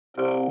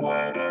The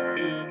weather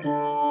in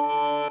Brooklyn.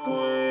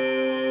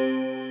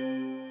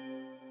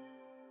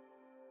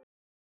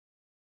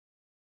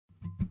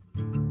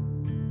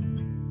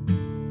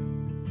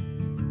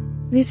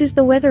 This is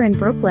the weather in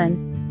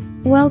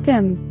Brooklyn.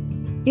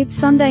 Welcome. It's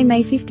Sunday,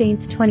 May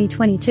 15th,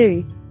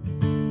 2022.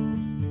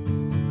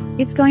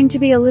 It's going to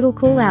be a little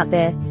cool out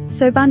there,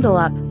 so bundle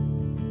up.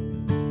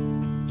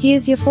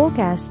 Here's your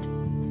forecast.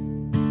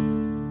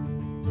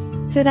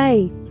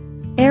 Today,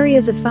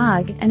 areas of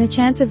fog and a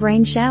chance of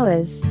rain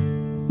showers.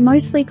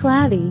 Mostly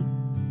cloudy.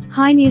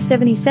 High near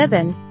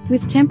 77,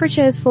 with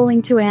temperatures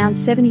falling to around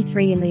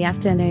 73 in the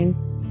afternoon.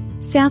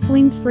 South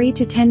wind 3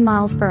 to 10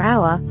 miles per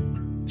hour.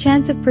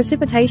 Chance of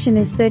precipitation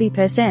is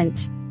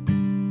 30%.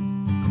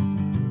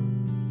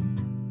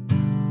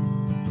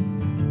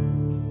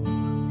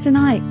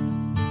 Tonight,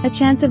 a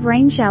chance of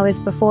rain showers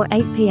before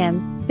 8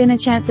 p.m., then a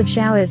chance of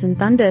showers and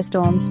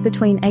thunderstorms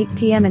between 8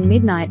 p.m. and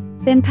midnight,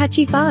 then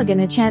patchy fog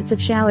and a chance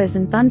of showers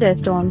and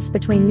thunderstorms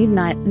between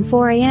midnight and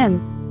 4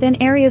 a.m., then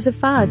areas of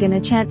fog and a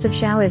chance of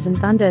showers and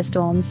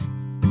thunderstorms.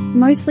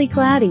 Mostly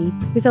cloudy,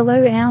 with a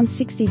low around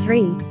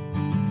 63.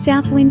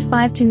 South wind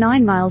 5 to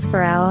 9 miles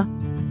per hour.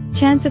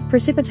 Chance of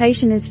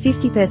precipitation is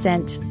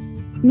 50%.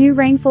 New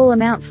rainfall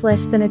amounts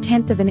less than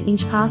 1/10 of an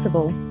inch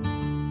passable.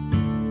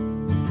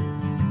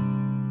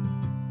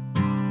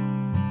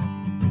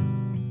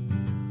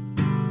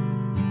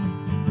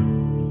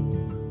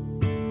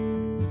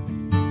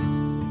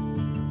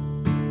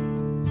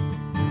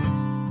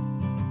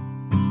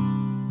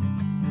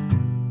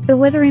 The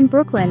Weather in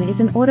Brooklyn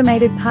is an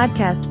automated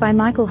podcast by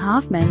Michael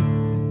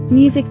Hoffman.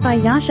 Music by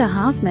Yasha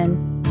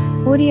Hoffman.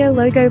 Audio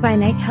logo by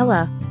Nate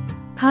Heller.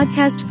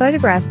 Podcast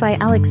photograph by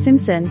Alex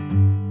Simpson.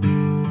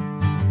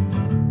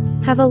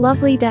 Have a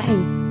lovely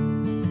day.